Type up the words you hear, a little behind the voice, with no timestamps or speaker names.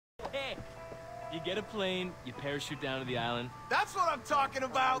You get a plane, you parachute down to the island. That's what I'm talking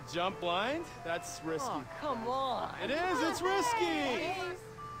about! Jump blind? That's risky. Oh, come on. It is, it's risky!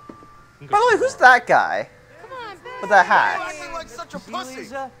 By the way, who's that guy? Come on, With that You're hat? acting like such a See, pussy!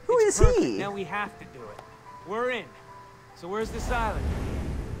 Lisa? Who It's is perfect. he? Now we have to do it. We're in. So where's this island?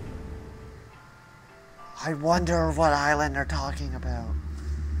 I wonder what island they're talking about.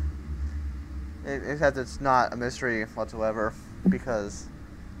 It says it's not a mystery whatsoever, because,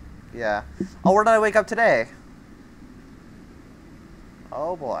 yeah. Oh, where did I wake up today?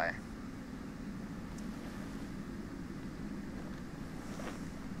 Oh boy.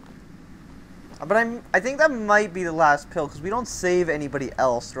 But I think that might be the last pill, because we don't save anybody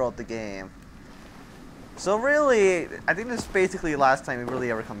else throughout the game. So really, I think this is basically the last time we really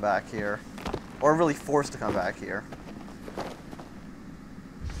ever come back here. Or really forced to come back here.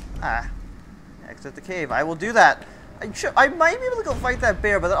 Ah. Exit the cave. I will do that. I might be able to go fight that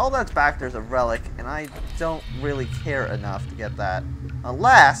bear, but all that's back there is a relic, and I don't really care enough to get that.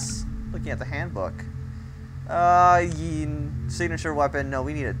 Unless, looking at the handbook. Signature weapon. No,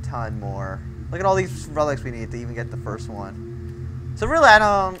 we need a ton more. Look at all these relics we need to even get the first one. So really,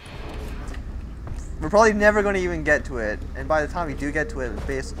 we're probably never going to even get to it. And by the time we do get to it, it'll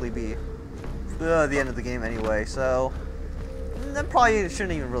basically be the end of the game anyway. So, I probably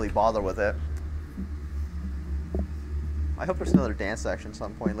shouldn't even really bother with it. I hope there's another dance section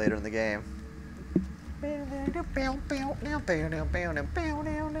some point later in the game.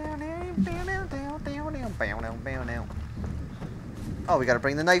 Oh, we gotta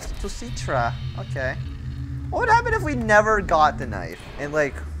bring the knife to Citra. Okay. What would happen if we never got the knife? And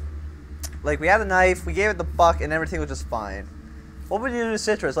like we had the knife, we gave it the buck, and everything was just fine. What would you do to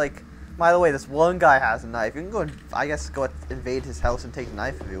Citra? It's like, by the way, this one guy has a knife. You can go, I guess, go invade his house and take the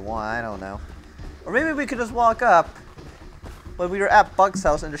knife if you want. I don't know. Or maybe we could just walk up when we were at Buck's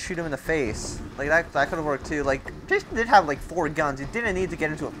house and just shoot him in the face. Like that could have worked too. Like Jason did have like 4 guns. You didn't need to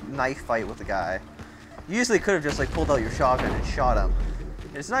get into a knife fight with the guy. You usually could have just like pulled out your shotgun and shot him.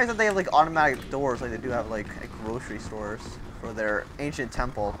 It's nice that they have like automatic doors like they do have like at grocery stores for their ancient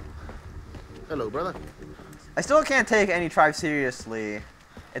temple. Hello, brother. I still can't take any tribe seriously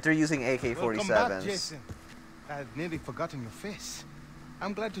if they're using AK-47s. Welcome back, Jason. I had nearly forgotten your face.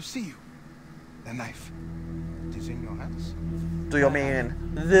 I'm glad to see you. The knife. It is in your hands. Do you mean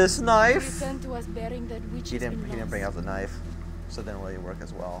this knife? Return to us bearing that which He has been didn't bring lost. out the knife, so it didn't really work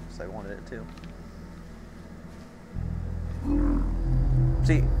as well. So I wanted it to.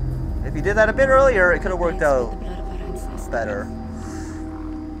 See, if you did that a bit earlier, it could have worked out better.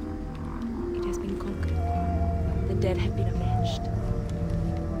 It has been conquered. The dead have been avenged.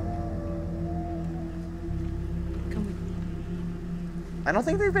 Come with me. I don't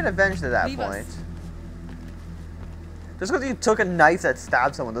think they've been avenged at that Leave point. us. Just because you took a knife that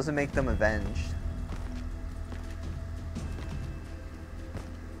stabbed someone doesn't make them avenged.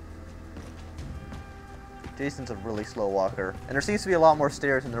 Jason's a really slow walker. And there seems to be a lot more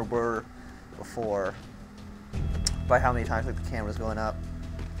stairs than there were before. By how many times like the camera's going up.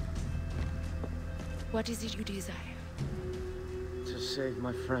 What is it you desire? To save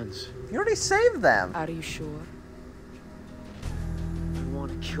my friends. You already saved them! Are you sure? I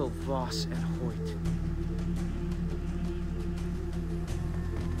want to kill Voss and Hoyt.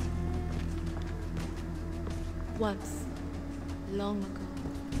 Once, long ago,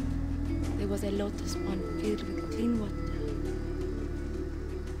 there was a lotus pond filled with clean water.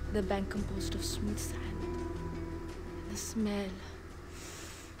 The bank composed of smooth sand. And the smell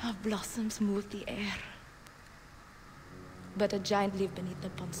of blossoms moved the air. But a giant lived beneath the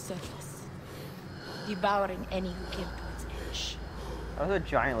pond's surface, devouring any who came to its edge. How does a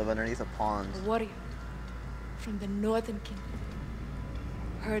giant live underneath a pond? A warrior from the northern kingdom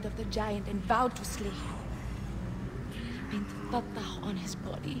heard of the giant and vowed to slay him. Painted Tatah on his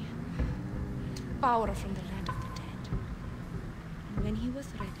body, power from the land of the dead. And when he was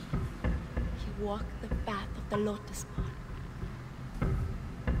ready, he walked the path of the lotus pond.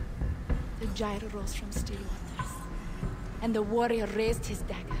 The giant rose from still waters, and the warrior raised his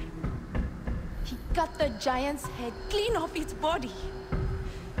dagger. He cut the giant's head clean off its body.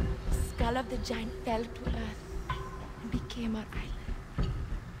 The skull of the giant fell to earth and became our island.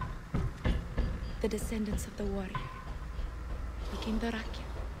 The descendants of the warrior became the Rakyat,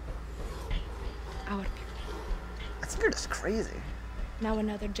 our people. I think you're just crazy. Now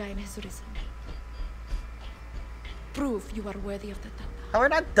another giant has risen. Prove you are worthy of the Tatah. Have I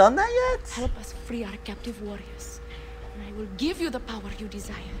not done that yet? Help us free our captive warriors, and I will give you the power you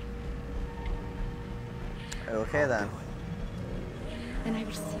desire. Okay then. And I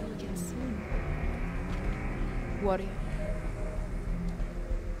will see you again soon. Warrior.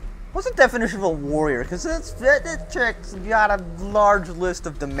 What's the definition of a warrior? Because that chick's got a large list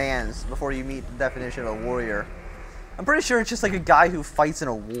of demands before you meet the definition of a warrior. I'm pretty sure it's just like a guy who fights in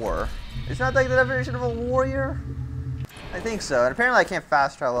a war. Is that like the definition of a warrior? I think so. And apparently I can't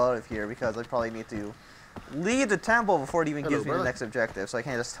fast travel out of here because I probably need to leave the temple before it even gives me the next objective. So I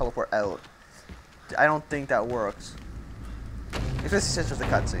can't just teleport out. I don't think that works. If this is just a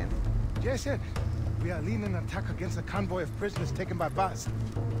cutscene. Jason, we are leading an attack against a convoy of prisoners taken by Baz.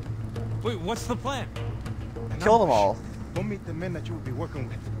 Wait, what's the plan? Kill them all. We'll meet the men that you will be working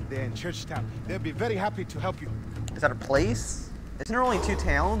with. They're in Churchtown. They'll be very happy to help you. Is that a place? Isn't there only 2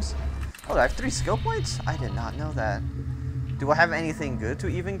 towns? Oh, I have 3 skill points? I did not know that. Do I have anything good to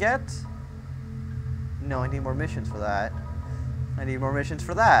even get? No, I need more missions for that. I need more missions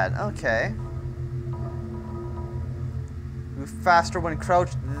for that. Okay. Move faster when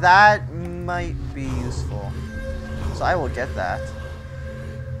crouched. That might be useful. So I will get that.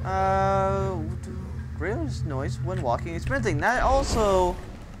 Rails noise when walking and sprinting. That also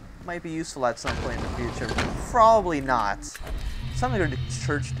might be useful at some point in the future. Probably not. Something to go to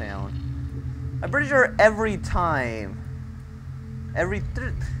Churchtown. I'm pretty sure every time.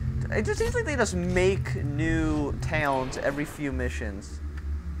 It just seems like they just make new towns every few missions.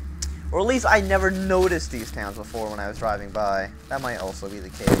 Or at least I never noticed these towns before when I was driving by. That might also be the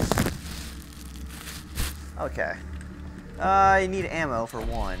case. Okay. I need ammo for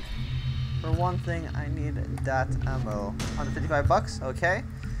one. For one thing, I need that ammo. 155 bucks, okay.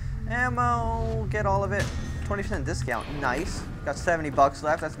 Ammo, get all of it. 20% discount, nice. Got 70 bucks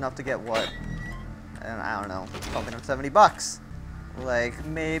left, that's enough to get what? I don't know, something of 70 bucks. Like,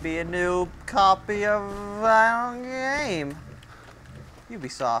 maybe a new copy of a game.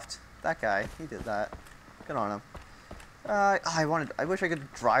 Ubisoft. That guy, he did that. Good on him. I wish I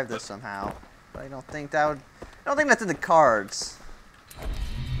could drive this somehow. But I don't think that would... I don't think that's in the cards.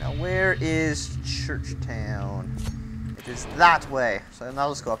 Now, where is Churchtown? It is that way. So now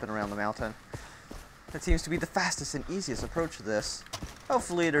let's go up and around the mountain. That seems to be the fastest and easiest approach to this.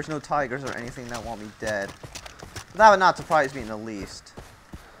 Hopefully there's no tigers or anything that want me dead. That would not surprise me in the least.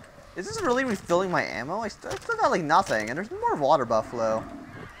 Is this really refilling my ammo? I still got like nothing, and there's more water buffalo.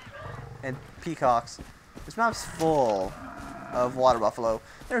 And peacocks. This map's full of water buffalo.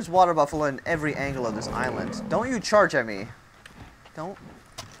 There's water buffalo in every angle of this island. Don't you charge at me. Don't.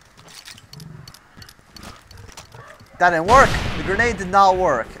 That didn't work. The grenade did not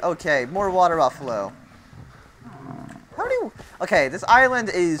work. Okay, more water buffalo. How do you... Okay, this island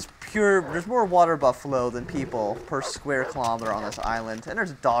is pure... There's more water buffalo than people per square kilometer on this island. And there's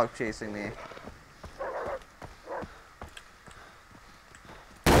a dog chasing me.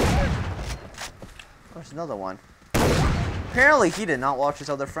 There's another one. Apparently he did not watch his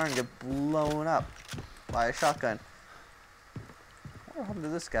other friend get blown up by a shotgun. What happened to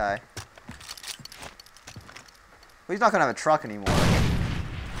this guy? Well, he's not gonna have a truck anymore.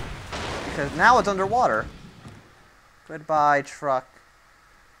 Because now it's underwater. Goodbye, truck.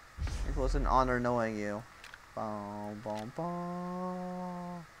 It was an honor knowing you. Boom, boom,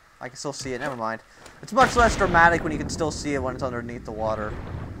 boom. I can still see it, never mind. It's much less dramatic when you can still see it when it's underneath the water.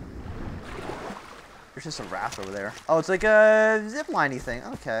 There's just a raft over there. Oh, it's like a zipline-y thing.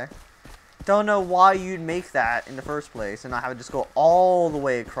 Okay. Don't know why you'd make that in the first place and not have it just go all the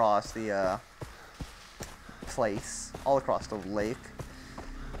way across the place. All across the lake.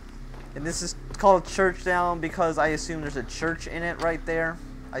 And this is called Churchtown because I assume there's a church in it right there.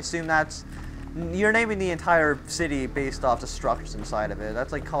 I assume that's... You're naming the entire city based off the structures inside of it.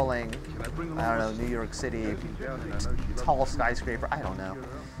 That's like calling, I don't know, New York City tall skyscraper. I don't know.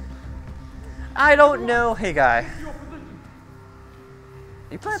 I don't know. Hey, guy. Are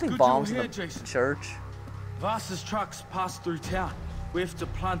you planting bombs in the church? Vasa's trucks pass through town. We have to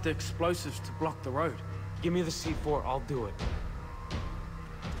plant the explosives to block the road. Give me the C4, I'll do it.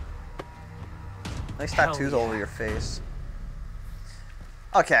 Nice tattoos all over your face.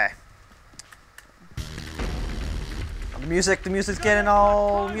 Okay. The music's getting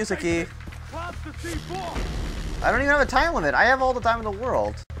all music-y. I don't even have a time limit. I have all the time in the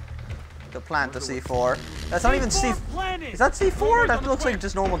world to plant the C4. That's not even C4. Is that C4? That looks like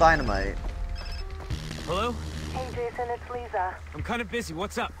just normal dynamite. Hello? Hey Jason, it's Lisa. I'm kind of busy.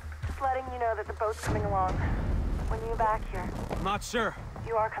 What's up? Just letting you know that the boat's coming along. When are you back here? I'm not sure.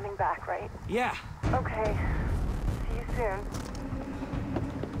 You are coming back, right? Yeah. Okay. See you soon.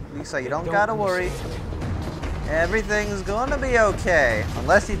 Lisa, you don't gotta worry. Everything's gonna be okay.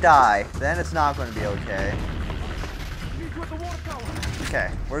 Unless you die. Then it's not gonna be okay.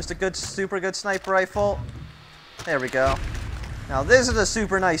 Okay, where's the good, super good sniper rifle? There we go. Now this is a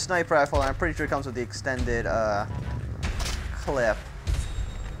super nice sniper rifle, and I'm pretty sure it comes with the extended clip.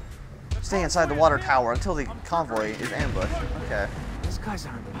 stay inside the water tower until the convoy is ambushed. Okay. These guys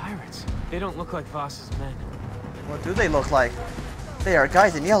aren't pirates. They don't look like Voss's men. What do they look like? They are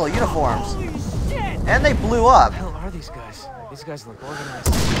guys in yellow uniforms. And they blew up. What the hell are these guys? These guys look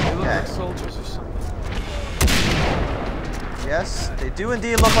organized. They look like soldiers or something. Yes, they do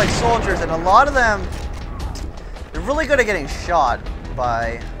indeed look like soldiers, and a lot of them, they're really good at getting shot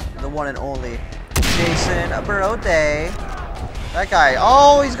by the one and only Jason Brode. That guy,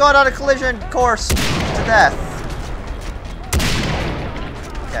 oh, he's gone on a collision course to death.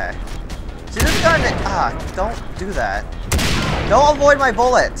 Okay. See, this guy, don't do that. Don't avoid my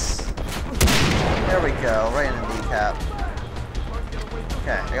bullets. There we go, right in the kneecap.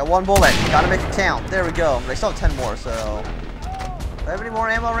 Okay, I got one bullet. Gotta make it count. There we go. But I still have 10 more, so... Do I have any more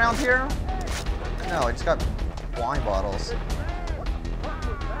ammo around here? No, I just got wine bottles.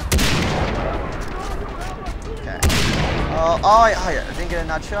 Okay. I didn't get a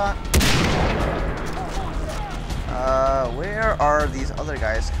nut shot. Where are these other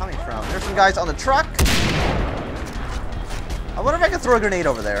guys coming from? There's some guys on the truck. I wonder if I can throw a grenade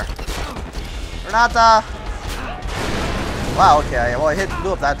over there. Granata! Wow, okay. Well,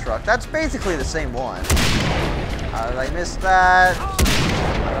 blew up that truck. That's basically the same one. How did I miss that?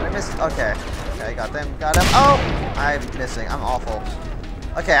 How did I miss? Okay. Okay, got them. Got him. Oh! I'm missing. I'm awful.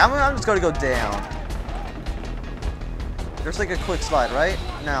 Okay, I'm just going to go down. There's like a quick slide, right?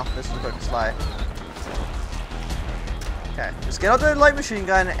 No, this is a quick slide. Okay, just get out the light machine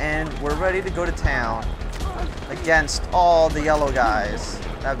gun and we're ready to go to town against all the yellow guys.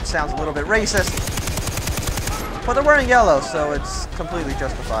 That sounds a little bit racist, but they're wearing yellow, so it's completely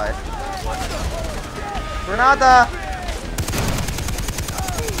justified. Granada!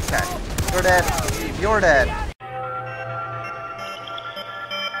 Okay, you're dead. You're dead.